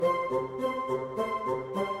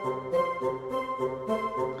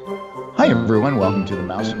everyone. Welcome to the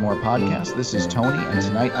Mouse and More podcast. This is Tony, and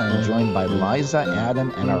tonight I am joined by Liza,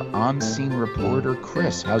 Adam, and our on-scene reporter,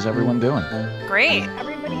 Chris. How's everyone doing? Great.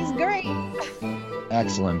 Everybody's great.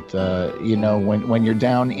 Excellent. When you're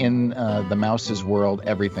down in the mouse's world,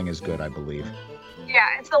 everything is good, I believe. Yeah,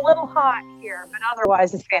 it's a little hot here, but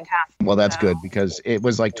otherwise it's fantastic. Well, that's good, because it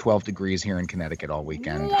was like 12 degrees here in Connecticut all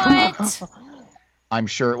weekend. What? I'm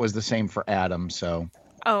sure it was the same for Adam, so...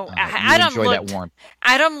 Oh, that warmth.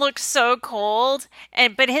 Adam looked so cold,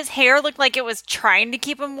 but his hair looked like it was trying to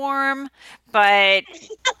keep him warm. But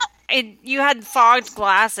you had fogged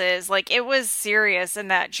glasses, like it was serious in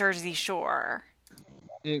that Jersey Shore.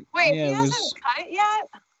 Wait, he hasn't cut it yet?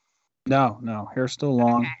 No, hair's still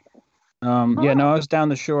long. Okay. I was down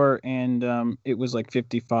the shore and it was like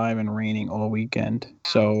 55 and raining all weekend.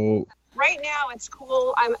 So. Right now it's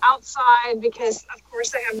cool. I'm outside because, of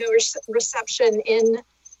course, I have no reception in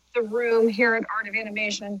the room here at Art of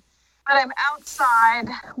Animation. But I'm outside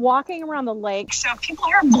walking around the lake. So if people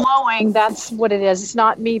are blowing, that's what it is. It's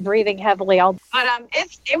not me breathing heavily. But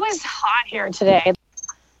it was hot here today.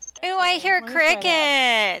 Ooh, I hear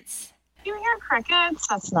crickets. You hear crickets?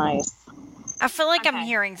 That's nice. I feel like Okay. I'm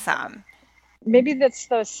hearing some. Maybe that's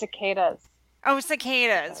those cicadas. Oh,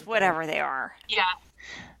 cicadas, whatever they are. Yeah.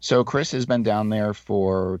 So Chris has been down there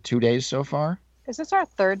for 2 days so far? Is this our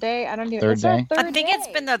third day? I don't even. Third It's our day? third I think it's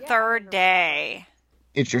been the third day.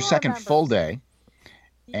 It's your Who second remembers? full day.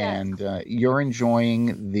 Yes. And you're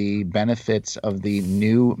enjoying the benefits of the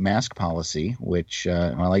new mask policy, which,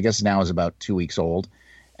 I guess now is about 2 weeks old.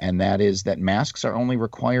 And that is that masks are only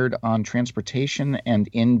required on transportation and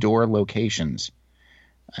indoor locations.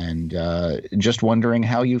 And just wondering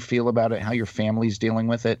how you feel about it, how your family's dealing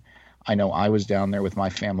with it. I know I was down there with my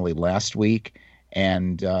family last week.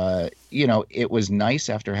 And, it was nice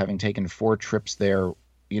after having taken 4 trips there,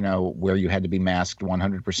 where you had to be masked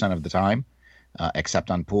 100% of the time. Except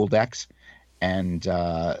on pool decks. And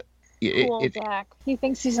Pool deck. He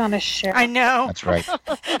thinks he's on a ship. I know. That's right.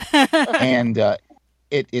 And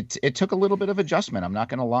it took a little bit of adjustment. I'm not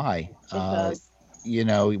going to lie. It does.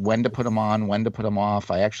 When to put them on, when to put them off.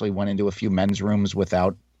 I actually went into a few men's rooms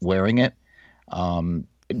without wearing it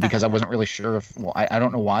because I wasn't really sure if. Well, I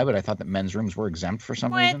don't know why, but I thought that men's rooms were exempt for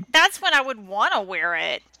some reason. That's when I would want to wear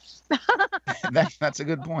it. That's a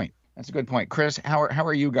good point. That's a good point. Chris, how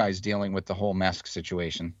are you guys dealing with the whole mask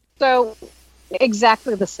situation? So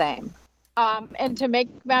exactly the same. And to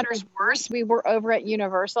make matters worse, we were over at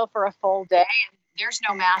Universal for a full day, and there's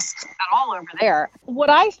no masks at all over there. What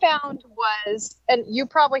I found was, and you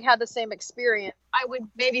probably had the same experience, I would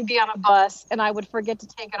maybe be on a bus and I would forget to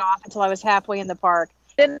take it off until I was halfway in the park.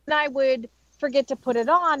 Then I would forget to put it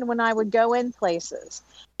on when I would go in places.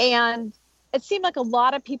 And it seemed like a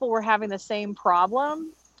lot of people were having the same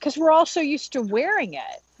problem because we're all so used to wearing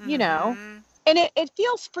it, Mhm. And it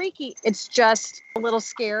feels freaky. It's just a little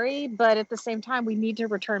scary, but at the same time, we need to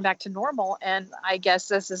return back to normal. And I guess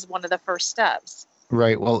this is one of the first steps.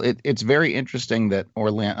 Right. Well, it's very interesting that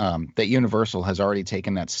that Universal has already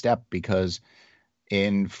taken that step, because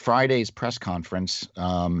in Friday's press conference,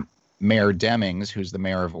 Mayor Demings, who's the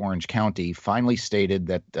mayor of Orange County, finally stated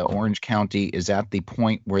that Orange County is at the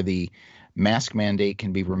point where the mask mandate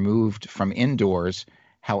can be removed from indoors.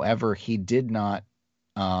 However, he did not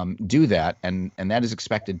do that, and that is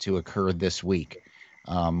expected to occur this week,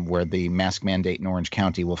 where the mask mandate in Orange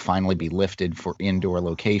County will finally be lifted for indoor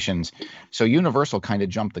locations. So Universal kind of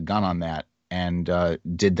jumped the gun on that and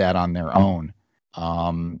did that on their own.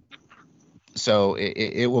 So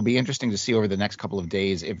it will be interesting to see over the next couple of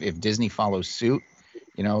days if Disney follows suit.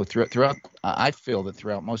 Throughout, I feel that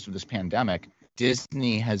throughout most of this pandemic,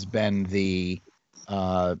 Disney has been the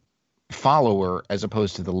follower as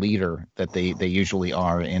opposed to the leader that they usually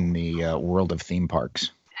are in the world of theme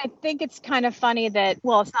parks. I think it's kind of funny that,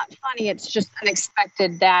 well, it's not funny, it's just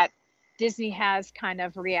unexpected that Disney has kind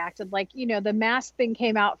of reacted. Like, the mask thing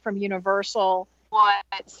came out from Universal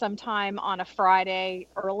sometime on a Friday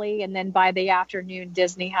early, and then by the afternoon,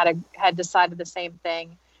 Disney had decided the same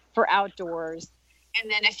thing for outdoors. And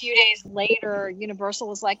then a few days later, Universal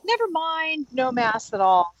was like, never mind, no masks at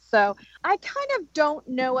all. So I kind of don't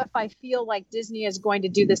know if I feel like Disney is going to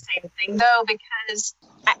do the same thing, though, because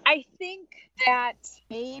I think that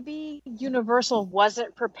maybe Universal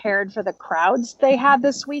wasn't prepared for the crowds they had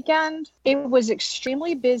this weekend. It was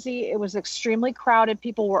extremely busy. It was extremely crowded.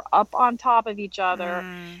 People were up on top of each other.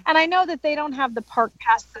 And I know that they don't have the park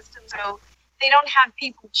pass system, so they don't have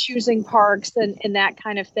people choosing parks and that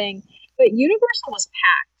kind of thing. But Universal was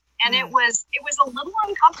packed, and it was a little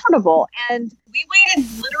uncomfortable. And we waited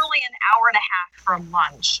literally an hour and a half for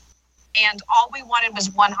lunch. and all we wanted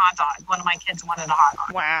was one hot dog. One of my kids wanted a hot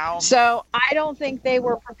dog. Wow. So I don't think they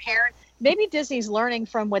were prepared. Maybe Disney's learning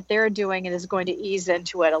from what they're doing and is going to ease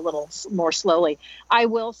into it a little more slowly. I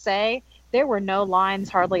will say there were no lines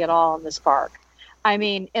hardly at all in this park. I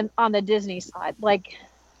mean, on the Disney side, like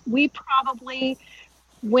we probably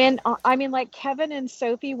went, like Kevin and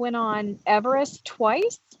Sophie went on Everest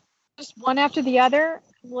twice, just one after the other.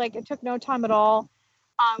 Like it took no time at all.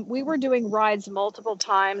 We were doing rides multiple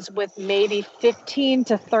times with maybe 15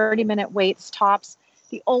 to 30-minute waits tops.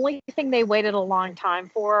 The only thing they waited a long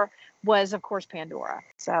time for was, of course, Pandora.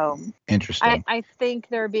 So Interesting. I think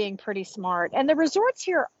they're being pretty smart. And the resorts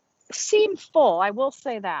here seem full. I will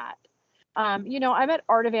say that. I'm at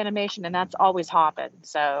Art of Animation, and that's always hopping.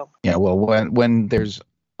 So Yeah, well, when there's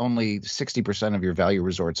only 60% of your value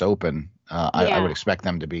resorts open, I would expect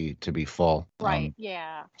them to be full. Right.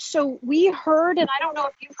 Yeah. So we heard, and I don't know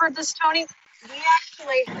if you've heard this, Tony. We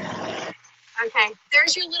actually. Okay.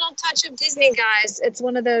 There's your little touch of Disney, guys. It's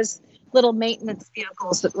one of those little maintenance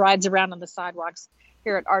vehicles that rides around on the sidewalks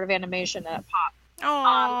here at Art of Animation at Pop.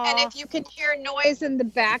 And if you can hear noise in the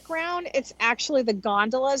background, it's actually the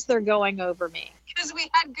gondolas. They're going over me because we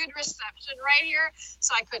had good reception right here,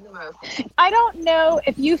 so I couldn't move. I don't know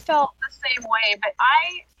if you felt the same way, but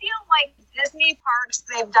I feel like Disney parks,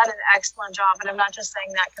 they've done an excellent job. And I'm not just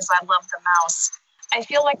saying that because I love the mouse. I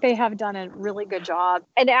feel like they have done a really good job.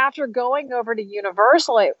 And after going over to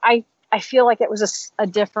Universal, I feel like it was a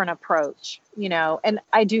different approach, and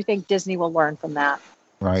I do think Disney will learn from that.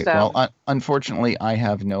 Right. So, well, unfortunately, I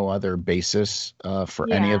have no other basis for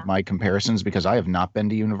any of my comparisons because I have not been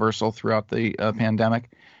to Universal throughout the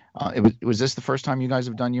pandemic. Was this the first time you guys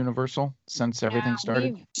have done Universal since everything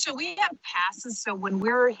started? We have passes. So when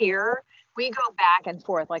we're here, we go back and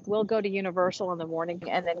forth. Like we'll go to Universal in the morning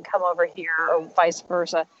and then come over here or vice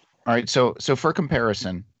versa. All right. So for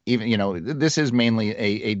comparison, even, this is mainly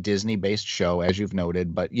a Disney-based show, as you've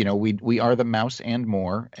noted, but, we are the Mouse and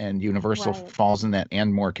More, and Universal falls in that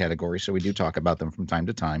and more category. So we do talk about them from time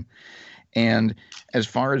to time. And as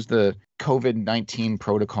far as the COVID-19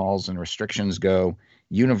 protocols and restrictions go,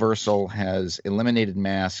 Universal has eliminated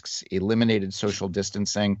masks, eliminated social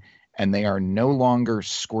distancing, and they are no longer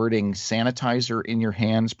squirting sanitizer in your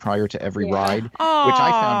hands prior to every ride, which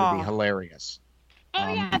I found to be hilarious. Oh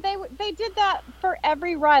yeah, they did that for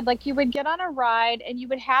every ride. Like you would get on a ride and you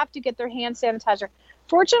would have to get their hand sanitizer.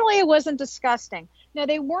 Fortunately, it wasn't disgusting. Now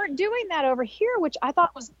they weren't doing that over here, which I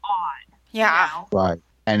thought was odd. Yeah. Right.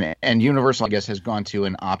 And Universal, I guess, has gone to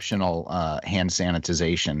an optional hand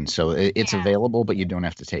sanitization, so it's available, but you don't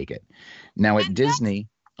have to take it. Now at Disney,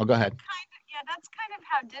 go ahead. That's kind of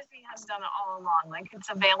how Disney has done it all along. Like it's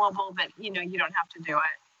available, but you don't have to do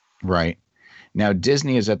it. Right. Now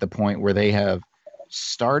Disney is at the point where they have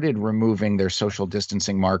started removing their social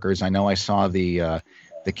distancing markers. I know I saw the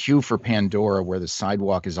queue for Pandora where the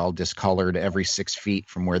sidewalk is all discolored every 6 feet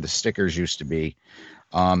from where the stickers used to be.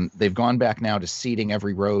 They've gone back now to seating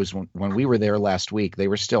every rows. When we were there last week, they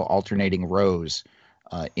were still alternating rows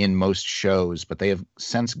in most shows, but they have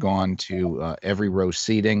since gone to every row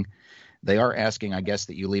seating. They are asking, I guess,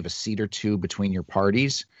 that you leave a seat or two between your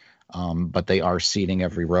parties, but they are seating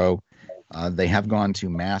every row. They have gone to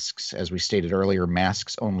masks, as we stated earlier.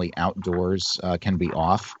 Masks only outdoors can be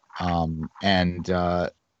off. And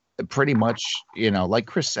pretty much, like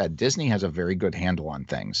Chris said, Disney has a very good handle on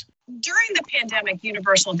things. During the pandemic,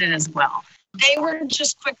 Universal did as well. They were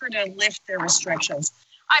just quicker to lift their restrictions.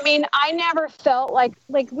 I mean, I never felt like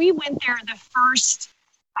we went there the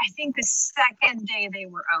second day they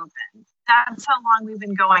were open. That's how long we've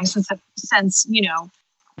been going since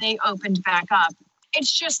they opened back up.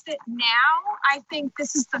 It's just that now I think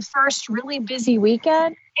this is the first really busy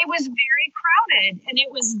weekend. It was very crowded and it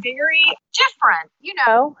was very different,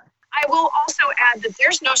 I will also add that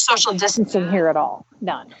there's no social distancing here at all.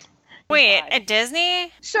 None. Wait, at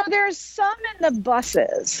Disney? So there's some in the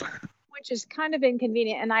buses, which is kind of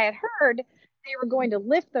inconvenient. And I had heard they were going to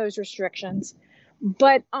lift those restrictions,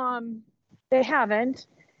 but they haven't.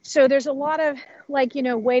 So there's a lot of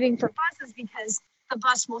waiting for buses because the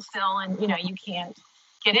bus will fill and, you can't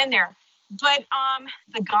get in there. But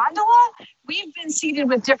the gondola, we've been seated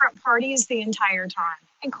with different parties the entire time,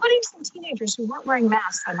 including some teenagers who weren't wearing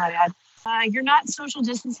masks, I might add. You're not social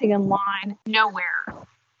distancing in line nowhere.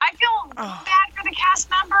 I feel bad for the cast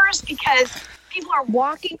members because people are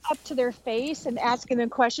walking up to their face and asking them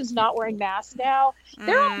questions, not wearing masks now.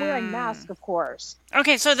 They're not wearing masks, of course.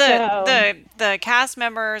 Okay, so the cast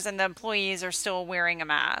members and the employees are still wearing a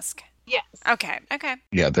mask. Yes. Okay.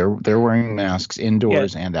 Yeah, they're wearing masks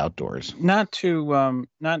indoors and outdoors. Not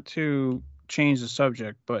to change the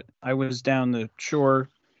subject, but I was down the shore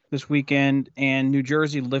this weekend, and New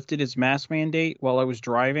Jersey lifted its mask mandate while I was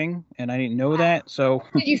driving, and I didn't know that. So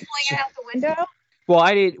Did you fling it out the window? Well,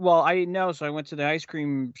 I didn't know, so I went to the ice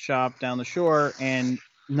cream shop down the shore, and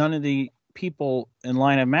none of the people in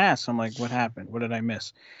line have masks. I'm like, what happened? What did I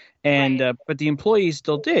miss? And Right. but the employees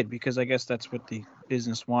still did, because I guess that's what the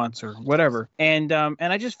business wants or whatever. And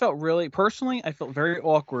I just felt I felt very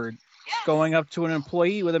awkward going up to an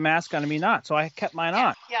employee with a mask on and me not. So I kept mine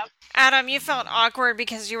on. Yep. Adam, you felt awkward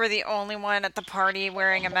because you were the only one at the party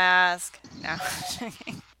wearing a mask. No.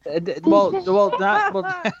 Well, not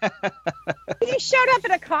well. You showed up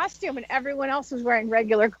in a costume and everyone else was wearing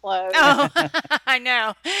regular clothes. Oh, I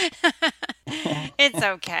know. It's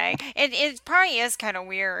okay. It probably is kind of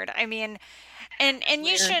weird. I mean, and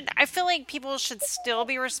you should. I feel like people should still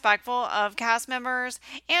be respectful of cast members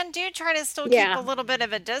and do try to still keep Yeah. a little bit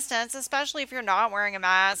of a distance, especially if you're not wearing a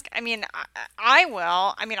mask. I mean, I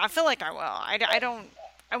will. I mean, I feel like I will. I don't.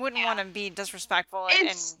 I wouldn't want to be disrespectful.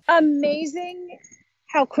 It's amazing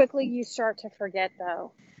how quickly you start to forget,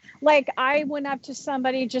 though. Like, I went up to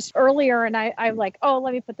somebody just earlier and I'm like, oh,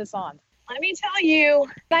 let me put this on. Let me tell you,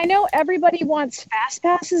 I know everybody wants fast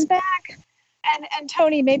passes back. And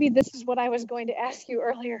Tony, maybe this is what I was going to ask you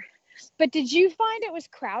earlier. But did you find it was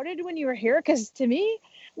crowded when you were here? Because to me,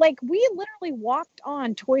 like, we literally walked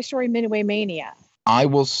on Toy Story Midway Mania. I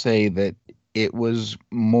will say that it was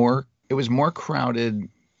more crowded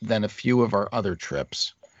than a few of our other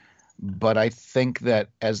trips. But I think that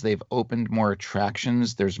as they've opened more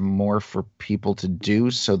attractions, there's more for people to do.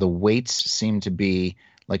 So the waits seem to be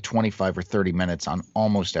like 25 or 30 minutes on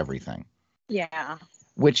almost everything. Yeah.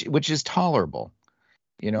 Which is tolerable.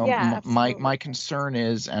 You know, Yeah, my concern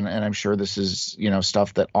is, and I'm sure this is, you know,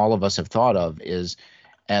 stuff that all of us have thought of, is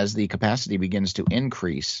as the capacity begins to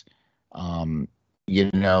increase, you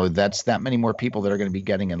know, that's that many more people that are going to be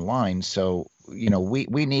getting in line. So, you know, we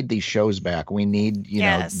need these shows back. We need, you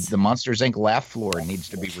know, the Monsters Inc. laugh floor needs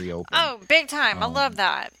to be reopened. Oh, big time. I love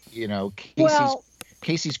that. You know, Well,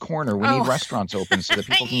 Casey's Corner. We need restaurants open so that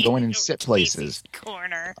people can go in and sit places. Casey's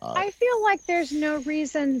Corner. I feel like there's no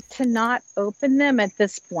reason to not open them at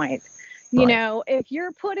this point. You Right. know, if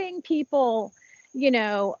you're putting people, you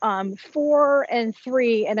know, 4 and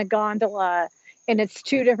 3 in a gondola and it's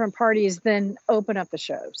 2 different parties, then open up the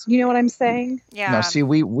shows. You know what I'm saying? Yeah. Now, see,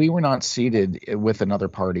 we were not seated with another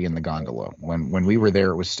party in the gondola. When we were there,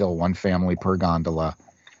 it was still one family per gondola.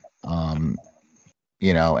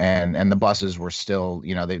 You know, and the buses were still,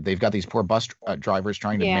 you know, they've got these poor bus drivers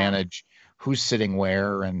trying to manage who's sitting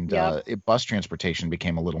where, and bus transportation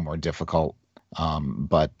became a little more difficult.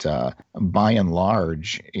 But by and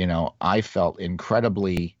large, you know, I felt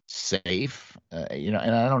incredibly safe, you know,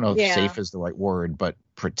 and I don't know if safe is the right word, but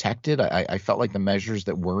protected. I felt like the measures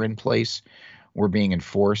that were in place were being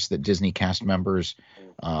enforced, that Disney cast members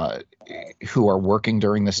who are working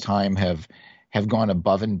during this time have gone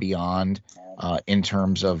above and beyond in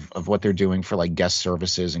terms of what they're doing for like guest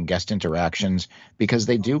services and guest interactions, because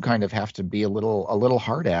they do kind of have to be a little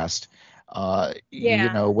hard-assed, you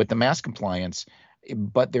know, with the mask compliance,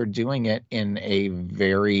 but they're doing it in a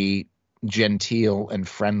very genteel and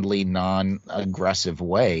friendly, non-aggressive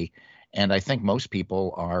way. And I think most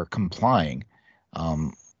people are complying.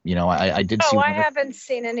 You know, I did see. I haven't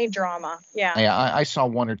seen any drama. Yeah. I saw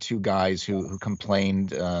 1 or 2 guys who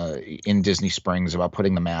complained in Disney Springs about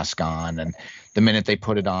putting the mask on, and the minute they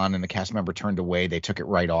put it on and the cast member turned away, they took it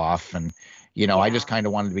right off. And you know, I just kind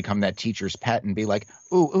of wanted to become that teacher's pet and be like,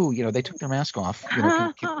 ooh, you know, they took their mask off. You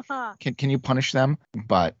know, can you punish them?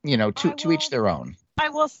 But you know, to each their own. I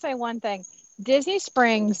will say one thing. Disney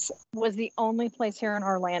Springs was the only place here in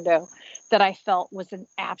Orlando that I felt was an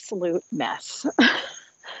absolute mess.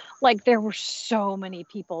 Like, there were so many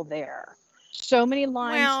people there, so many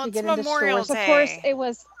lines to get into Memorial stores. Day. Of course, it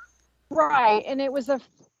was right, and it was a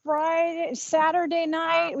Saturday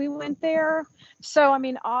night. We went there, so I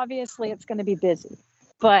mean, obviously, it's going to be busy.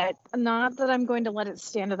 But not that I'm going to let it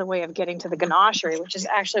stand in the way of getting to the ganachery, which is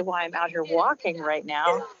actually why I'm out here walking right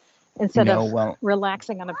now instead of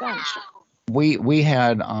relaxing on a bench. We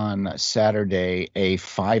had on Saturday a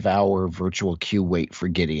 5-hour virtual queue wait for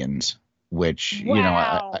Gideon's, which, you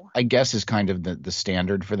know, I guess is kind of the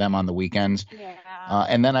standard for them on the weekends. Yeah.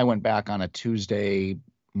 And then I went back on a Tuesday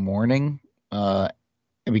morning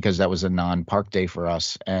because that was a non-park day for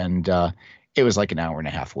us. And it was like an hour and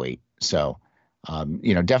a half wait. So,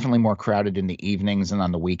 you know, definitely more crowded in the evenings than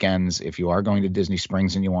on the weekends. If you are going to Disney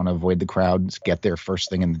Springs and you want to avoid the crowds, get there first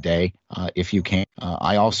thing in the day if you can.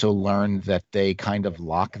 I also learned that they kind of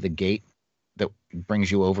lock the gate that brings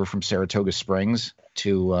you over from Saratoga Springs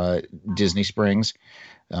to Disney Springs.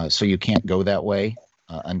 So you can't go that way.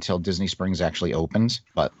 until Disney Springs actually opens.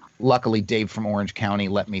 But luckily, Dave from Orange County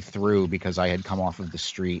let me through because I had come off of the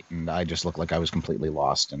street and I just looked like I was completely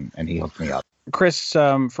lost, and he hooked me up. Chris,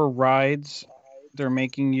 for rides, they're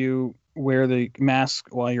making you wear the mask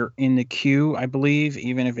while you're in the queue, I believe,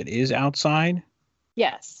 even if it is outside.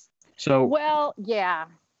 Yes. So, well, yeah,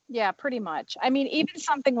 pretty much. I mean, even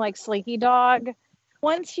something like Slinky Dog,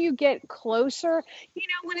 once you get closer,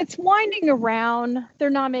 when it's winding around, they're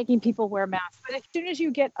not making people wear masks. But as soon as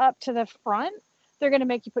you get up to the front, they're going to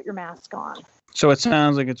make you put your mask on. So it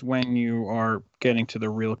sounds like it's when you are getting to the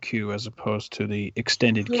real queue as opposed to the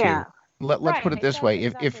extended queue. Let's put it this way.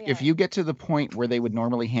 If you get to the point where they would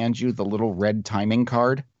normally hand you the little red timing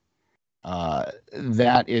card,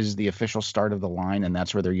 that is the official start of the line, and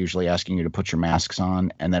that's where they're usually asking you to put your masks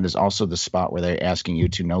on, and that is also the spot where they're asking you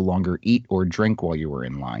to no longer eat or drink while you were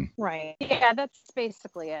in line. Right. Yeah, that's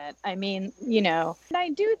basically it. I mean, and I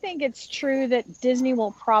do think it's true that Disney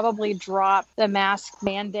will probably drop the mask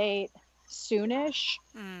mandate soonish.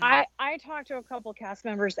 I talked to a couple cast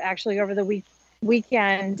members actually over the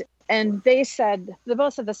weekend, and they said, they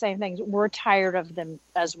both said the same things. We're tired of them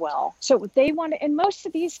as well. So they want to, and most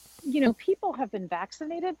of these, people have been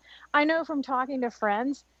vaccinated. I know from talking to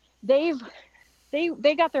friends, they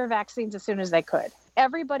got their vaccines as soon as they could.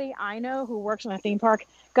 Everybody I know who works in a theme park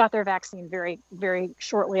got their vaccine very, very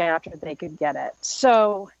shortly after they could get it.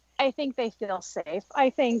 So I think they feel safe.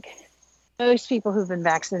 I think most people who've been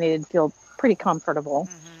vaccinated feel pretty comfortable,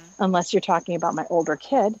 unless you're talking about my older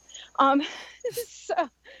kid. So,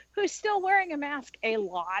 who's still wearing a mask a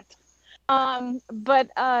lot. But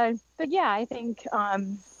yeah, I think,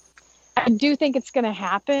 I do think it's going to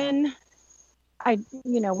happen.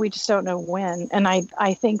 We just don't know when. And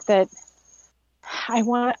I think that I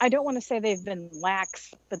don't want to say they've been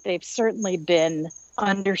lax, but they've certainly been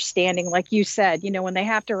understanding. Like you said, when they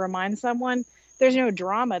have to remind someone, there's no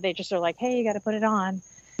drama. They just are like, hey, you got to put it on,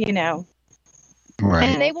 Right.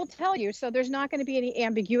 And they will tell you. So there's not going to be any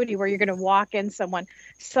ambiguity where you're going to walk in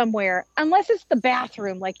somewhere, unless it's the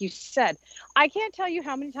bathroom, like you said. I can't tell you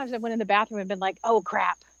how many times I went in the bathroom and been like, oh,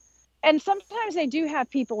 crap. And sometimes they do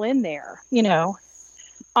have people in there,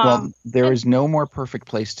 Well, there is no more perfect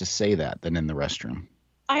place to say that than in the restroom.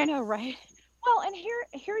 I know, right? Well, and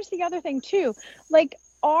here's the other thing, too. Like,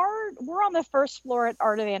 we're on the first floor at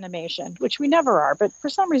Art of Animation, which we never are. But for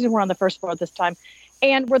some reason, we're on the first floor this time.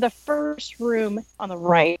 And we're the first room on the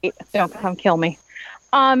right. Don't come kill me.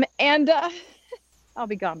 I'll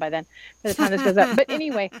be gone by then, by the time this goes up. But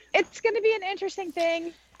anyway, it's going to be an interesting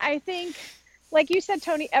thing. I think, like you said,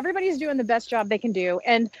 Tony, everybody's doing the best job they can do.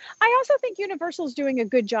 And I also think Universal's doing a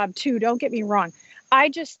good job, too. Don't get me wrong. I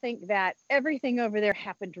just think that everything over there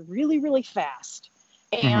happened really, really fast.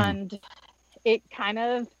 And it kind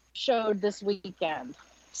of showed this weekend.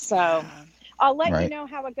 So I'll let you know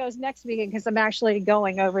how it goes next weekend, because I'm actually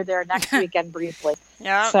going over there next weekend briefly.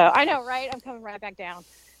 Yeah. So I know, right? I'm coming right back down.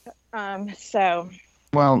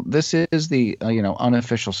 Well, this is the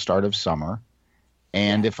unofficial start of summer,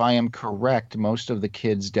 and if I am correct, most of the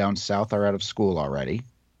kids down south are out of school already.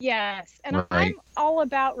 Yes, and I'm all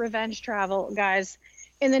about revenge travel, guys.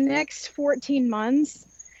 In the next 14 months,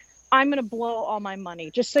 I'm going to blow all my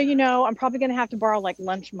money. Just so you know, I'm probably going to have to borrow like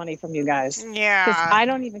lunch money from you guys. Yeah. Because I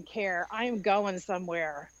don't even care. I am going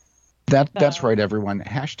somewhere. That's right, everyone.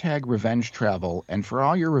 # revenge travel. And for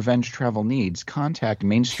all your revenge travel needs, contact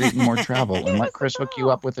Main Street and More Travel and let Chris hook you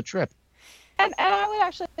up with a trip. And I would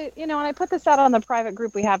actually, and I put this out on the private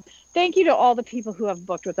group we have. Thank you to all the people who have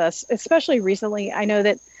booked with us, especially recently. I know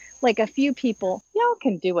that like a few people, y'all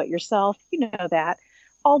can do it yourself. You know that.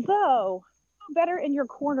 Although, better in your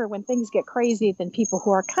corner when things get crazy than people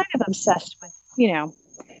who are kind of obsessed with,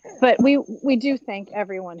 But we do thank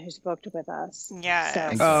everyone who's booked with us.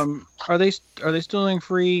 Yeah. So. Are they still doing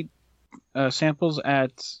free samples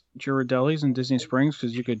at Ghirardelli's in Disney Springs?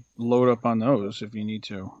 Because you could load up on those if you need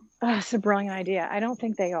to. It's a brilliant idea. I don't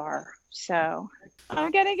think they are. So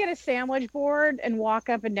I'm gonna get a sandwich board and walk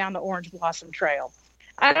up and down the Orange Blossom Trail.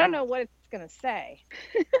 I don't know what it's gonna say.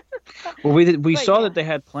 Well, we saw that they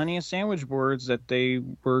had plenty of sandwich boards that they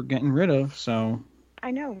were getting rid of. So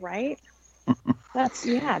I know, right?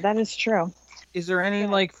 That is true. Is there any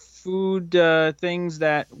like food things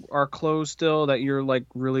that are closed still that you're like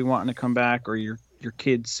really wanting to come back, or your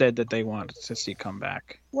kids said that they wanted to see come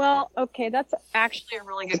back? Well, okay, that's actually a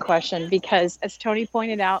really good question, because as Tony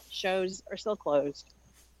pointed out, shows are still closed.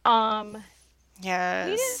 Yes.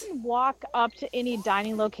 We didn't walk up to any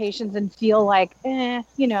dining locations and feel like,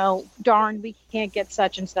 darn, we can't get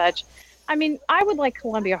such and such. I mean, I would like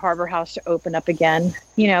Columbia Harbor House to open up again.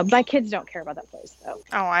 My kids don't care about that place, though.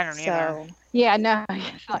 Oh, I don't either. Yeah, no,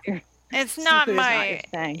 It's not Seafood is not my your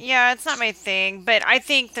thing. yeah, it's not my thing, but I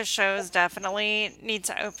think the shows definitely need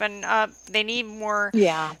to open up. They need more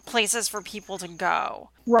Yeah, places for people to go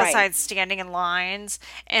right. besides standing in lines,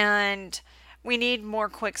 and we need more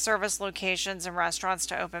quick service locations and restaurants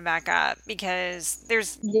to open back up because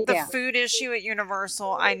there's the Yeah. food issue at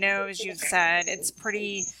Universal. I know, as you've said, it's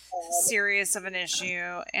pretty serious of an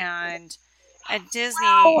issue, and at Disney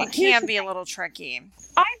Well, it here's can the be a thing. little tricky.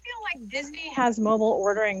 I feel like Disney has mobile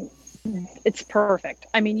ordering. It's perfect.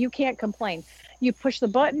 I mean, you can't complain. You push the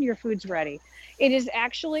button, your food's ready. It is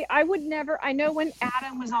actually, I would never, I know when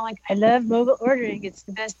Adam was all like, I love mobile ordering, it's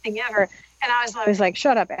the best thing ever. And I was always like,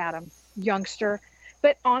 shut up, Adam, youngster.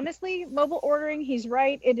 But honestly, mobile ordering, he's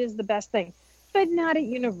right, it is the best thing. But not at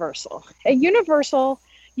Universal. At Universal,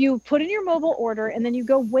 you put in your mobile order and then you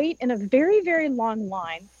go wait in a very, very long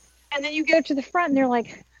line. And then you go to the front and they're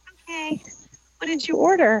like, okay, what did you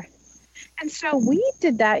order? And so we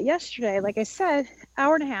did that yesterday, like I said,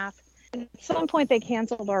 hour and a half. And at some point they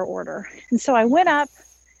canceled our order. And so I went up,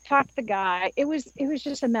 talked to the guy. It was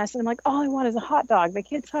just a mess. And I'm like, all I want is a hot dog. The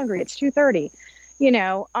kid's hungry. It's 2:30. You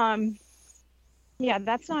know, yeah,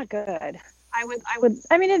 that's not good. I mean,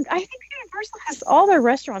 I think Universal has all their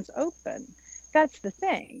restaurants open. That's the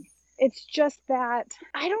thing. It's just that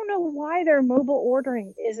I don't know why their mobile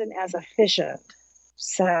ordering isn't as efficient.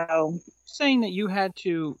 So Saying that you had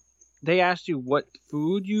to, they asked you what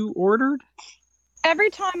food you ordered?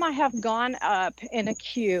 every time I have gone up in a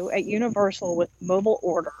queue at Universal with mobile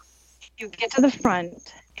order, you get to the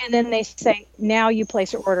front and then they say, now you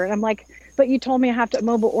place your order. And I'm like, but you told me I have to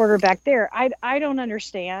mobile order back there. I don't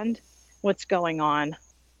understand what's going on.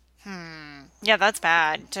 Yeah, that's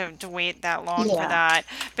bad to wait that long for Yeah. that.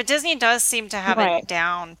 But Disney does seem to have Right. it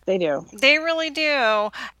down. They do. They really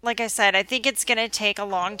do. Like I said, I think it's going to take a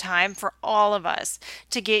long time for all of us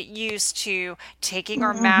to get used to taking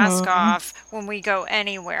our mask off when we go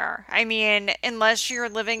anywhere. I mean, unless you're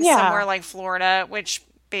living Yeah. somewhere like Florida, which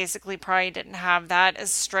basically probably didn't have that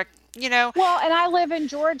as strict, you know. Well, and I live in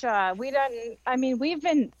Georgia. We've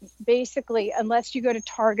been basically, unless you go to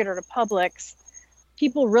Target or to Publix,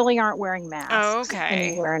 people really aren't wearing masks Oh, okay.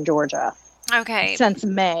 anywhere in Georgia Okay. since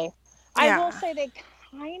May. I Yeah. will say they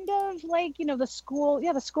kind of like, the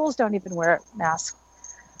schools don't even wear masks.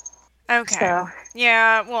 Okay. So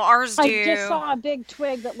Yeah, well, ours do. I just saw a big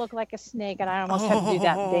twig that looked like a snake, and I almost had to do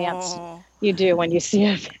that dance Oh. you do when you see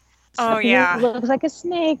it. Oh, yeah. It looks like a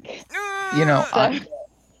snake. You know, So,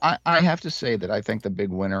 I have to say that I think the big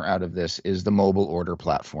winner out of this is the mobile order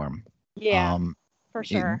platform. yeah, Um, for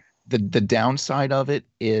sure. the downside of it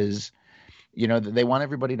is, they want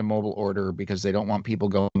everybody to mobile order because they don't want people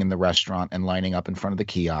going in the restaurant and lining up in front of the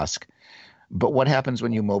kiosk. But what happens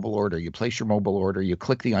when you mobile order? You place your mobile order, you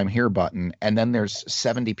click the I'm here button, and then there's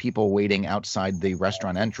 70 people waiting outside the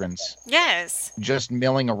restaurant entrance, Yes. just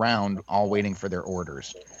milling around, all waiting for their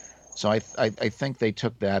orders. So I think they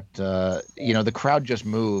took that, the crowd just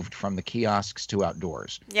moved from the kiosks to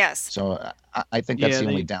outdoors. Yes. So I think that's Yeah, the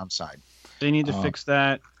they- only downside. They need to fix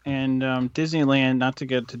that. And Disneyland, not to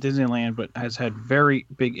get to Disneyland, but has had very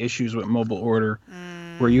big issues with mobile order,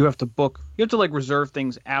 where you have to like reserve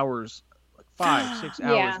things hours, like 5-6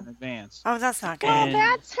 hours Yeah. in advance. Oh, that's not good. Well, And-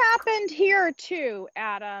 that's happened here too,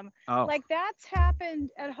 Adam. Oh, Like that's happened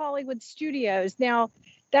at Hollywood Studios. Now,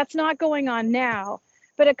 that's not going on now,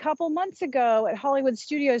 but a couple months ago at Hollywood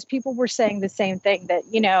Studios, people were saying the same thing, that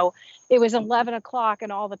it was 11 o'clock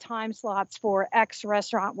and all the time slots for X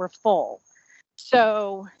restaurant were full.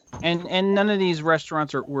 So and none of these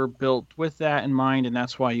restaurants were built with that in mind, and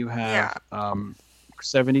that's why you have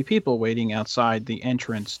 70 people waiting outside the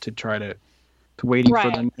entrance to try to waiting for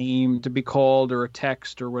the name to be called or a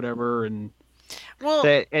text or whatever, and Well,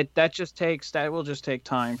 that will just take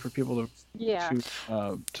time for people yeah,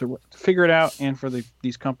 to figure it out, and for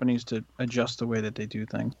these companies to adjust the way that they do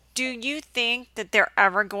things. do you think that they're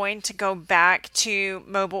ever going to go back to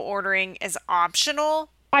mobile ordering as optional?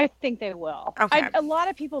 I think they will. Okay. A lot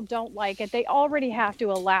of people don't like it. They already have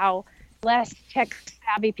to allow less tech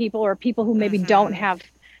savvy people or people who maybe don't have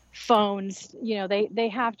phones. They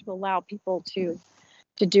have to allow people to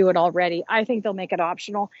do it already. I think they'll make it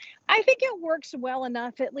optional. I think it works well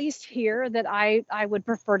enough, at least here, that I would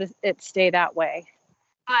prefer it stay that way.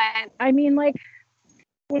 But I mean, like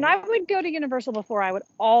when I would go to Universal before, I would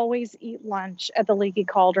always eat lunch at the Leaky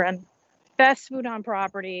Cauldron. Best food on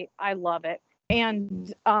property. I love it.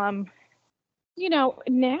 And, now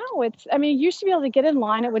you used to be able to get in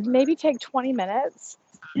line. It would maybe take 20 minutes.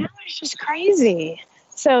 Now it's just crazy.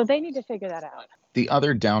 So they need to figure that out. The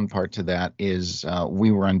other down part to that is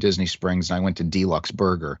we were on Disney Springs and I went to Deluxe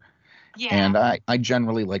Burger. Yeah. And I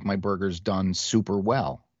generally like my burgers done super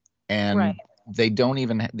well. and they don't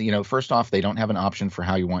even, first off, they don't have an option for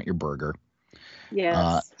how you want your burger.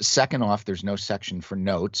 Yes. Second off, there's no section for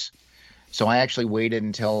notes. So I actually waited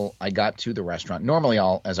until I got to the restaurant. Normally,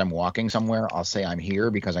 as I'm walking somewhere, I'll say I'm here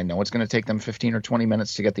because I know it's going to take them 15 or 20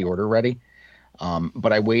 minutes to get the order ready.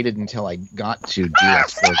 But I waited until I got to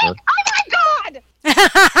GX Burger. Oh my God!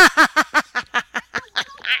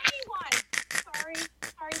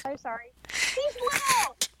 Sorry. He's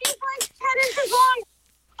little. He's like 10 inches long.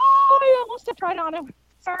 Oh, I almost stepped right on him.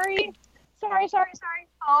 Sorry.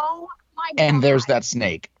 Oh my God. And there's that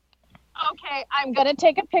snake. Okay, I'm going to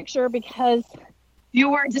take a picture because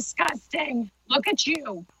you are disgusting. Look at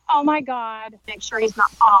you. Oh my God. Make sure he's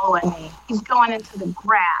not following me. He's going into the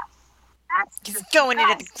grass. He's going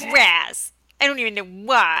into the grass. I don't even know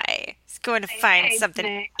why. He's going to find something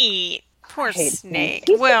to eat. Poor snake.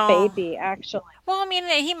 He's a baby, actually. Well, I mean,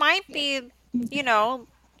 he might be,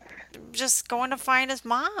 just going to find his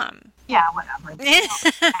mom. Yeah, whatever.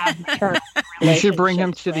 You should bring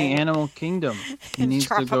him to the animal kingdom. He needs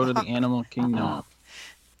to go to the animal kingdom.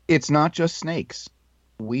 It's not just snakes.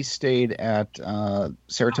 We stayed at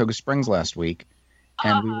Saratoga Springs last week,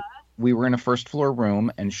 and we were in a first floor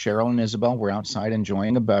room, and Cheryl and Isabel were outside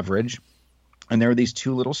enjoying a beverage. And there were these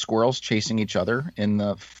two little squirrels chasing each other in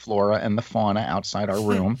the flora and the fauna outside our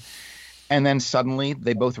room. And then suddenly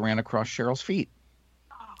they both ran across Cheryl's feet.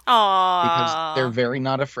 Aww. Because they're very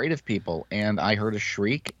not afraid of people. And I heard a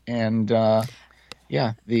shriek, and the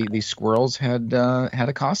squirrels had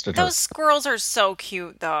accosted her. Those squirrels are so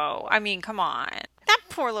cute, though. I mean, come on. That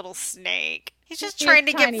poor little snake. He's just trying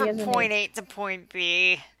to get from point A to point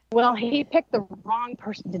B. Well, he picked the wrong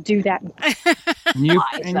person to do that.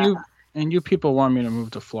 And you people want me to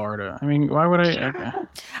move to Florida. I mean, why would I?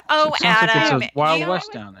 Oh, Adam. Like it's a Wild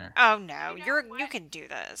West down there. Oh, no. You can do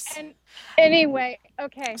this. And anyway,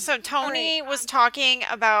 okay. So Tony was talking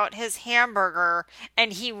about his hamburger,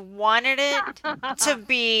 and he wanted it to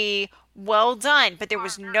be well done, but there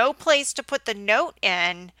was no place to put the note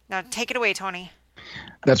in. Now, take it away, Tony.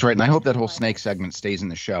 That's right, and I hope that whole snake segment stays in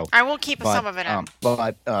the show. I will keep some of it in.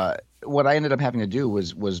 But what I ended up having to do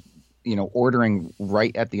was ordering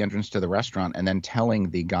right at the entrance to the restaurant, and then telling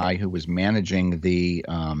the guy who was managing the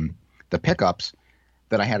pickups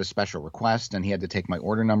that I had a special request, and he had to take my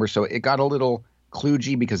order number. So it got a little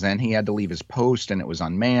kludgy because then he had to leave his post and it was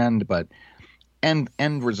unmanned. But end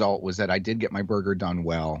result was that I did get my burger done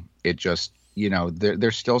well. It just,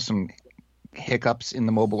 there's still some hiccups in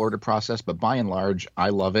the mobile order process, but by and large, I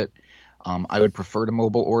love it. I would prefer to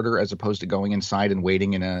mobile order as opposed to going inside and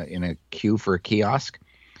waiting in a queue for a kiosk.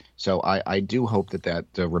 So I do hope that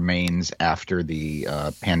remains after the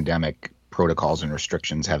pandemic protocols and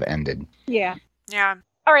restrictions have ended. Yeah. Yeah.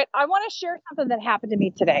 All right. I want to share something that happened to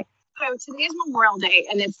me today. So today is Memorial Day,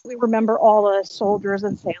 and we remember all the soldiers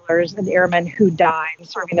and sailors and airmen who died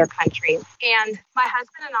serving their country. And my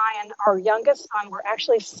husband and I and our youngest son were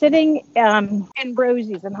actually sitting in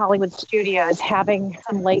Rosie's in Hollywood Studios having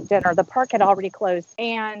some late dinner. The park had already closed,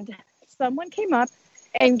 and someone came up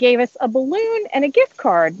and gave us a balloon and a gift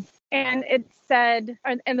card. And it said,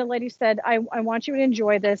 and the lady said, I want you to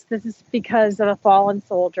enjoy this. This is because of a fallen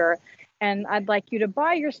soldier. And I'd like you to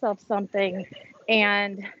buy yourself something.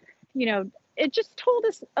 And, it just told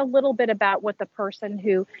us a little bit about what the person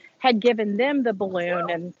who had given them the balloon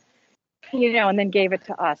and then gave it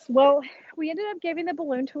to us. Well, we ended up giving the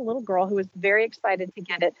balloon to a little girl who was very excited to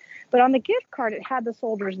get it. But on the gift card, it had the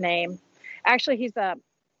soldier's name. Actually, he's a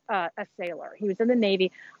sailor. He was in the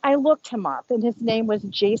Navy. I looked him up, and his name was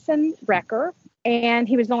Jason Recker, and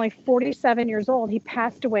he was only 47 years old. He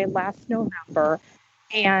passed away last November,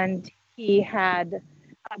 and he had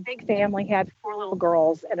a big family. He had 4 little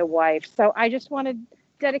girls and a wife. So I just want to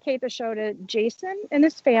dedicate the show to Jason and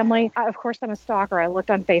his family. Of course, I'm a stalker. I looked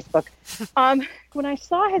on Facebook. When I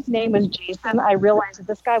saw his name was Jason, I realized that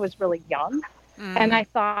this guy was really young. And I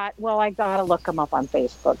thought, well, I got to look him up on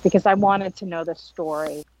Facebook because I wanted to know the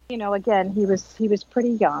story. Again, he was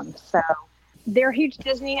pretty young. So they're huge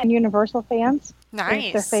Disney and Universal fans.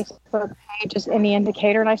 Nice. Their Facebook page is any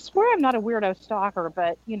indicator. And I swear I'm not a weirdo stalker,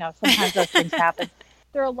 but, sometimes those things happen.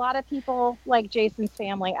 There are a lot of people like Jason's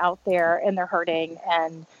family out there, and they're hurting.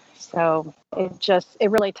 And so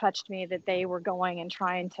it really touched me that they were going and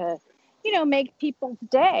trying to, make people's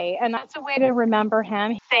day. And that's a way to remember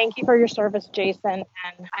him. Thank you for your service, Jason.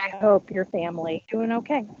 And I hope your family is doing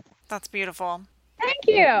okay. That's beautiful. Thank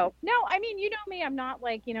you. No, I mean, you know me, I'm not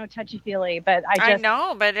like, touchy-feely, but I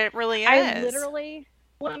know, but it really is. I literally,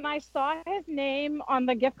 when I saw his name on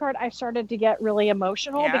the gift card, I started to get really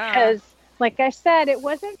emotional because, like I said, it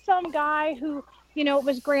wasn't some guy who, it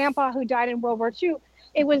was Grandpa who died in World War II.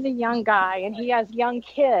 it was a young guy, and he has young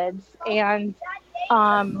kids, and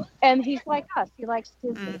he's like us. He likes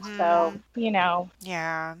Disney, so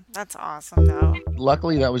Yeah, that's awesome, though.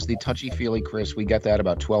 Luckily, that was the touchy-feely Chris. We get that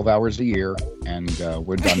about 12 hours a year, and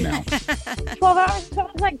we're done now. 12 hours?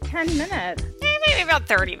 That was like 10 minutes. Maybe about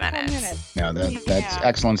 30 minutes. 10 minutes. No, that's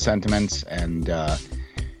excellent sentiments, and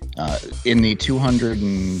in the 200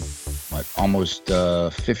 and almost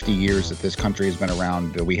 50 years that this country has been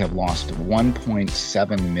around, we have lost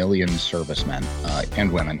 1.7 million servicemen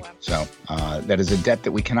and women. So that is a debt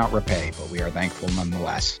that we cannot repay, but we are thankful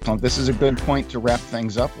nonetheless. So this is a good point to wrap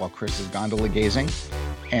things up while Chris is gondola gazing.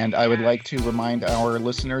 And I would like to remind our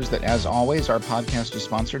listeners that, as always, our podcast is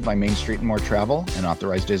sponsored by Main Street and More Travel, an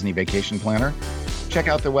authorized Disney vacation planner. Check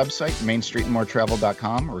out their website,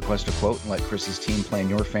 mainstreetandmoretravel.com. Request a quote and let Chris's team plan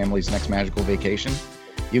your family's next magical vacation.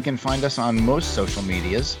 You can find us on most social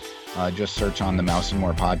medias. Just search on the Mouse and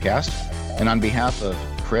More podcast. And on behalf of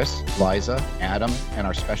Chris, Liza, Adam, and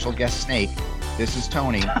our special guest Snake, this is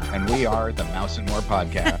Tony, and we are the Mouse and More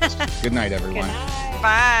podcast. Good night, everyone. Good night.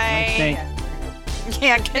 Bye. Snake.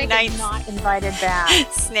 Yeah, good night. Snake is not invited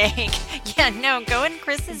back. Snake. Yeah, no, go in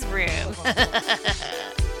Chris's room.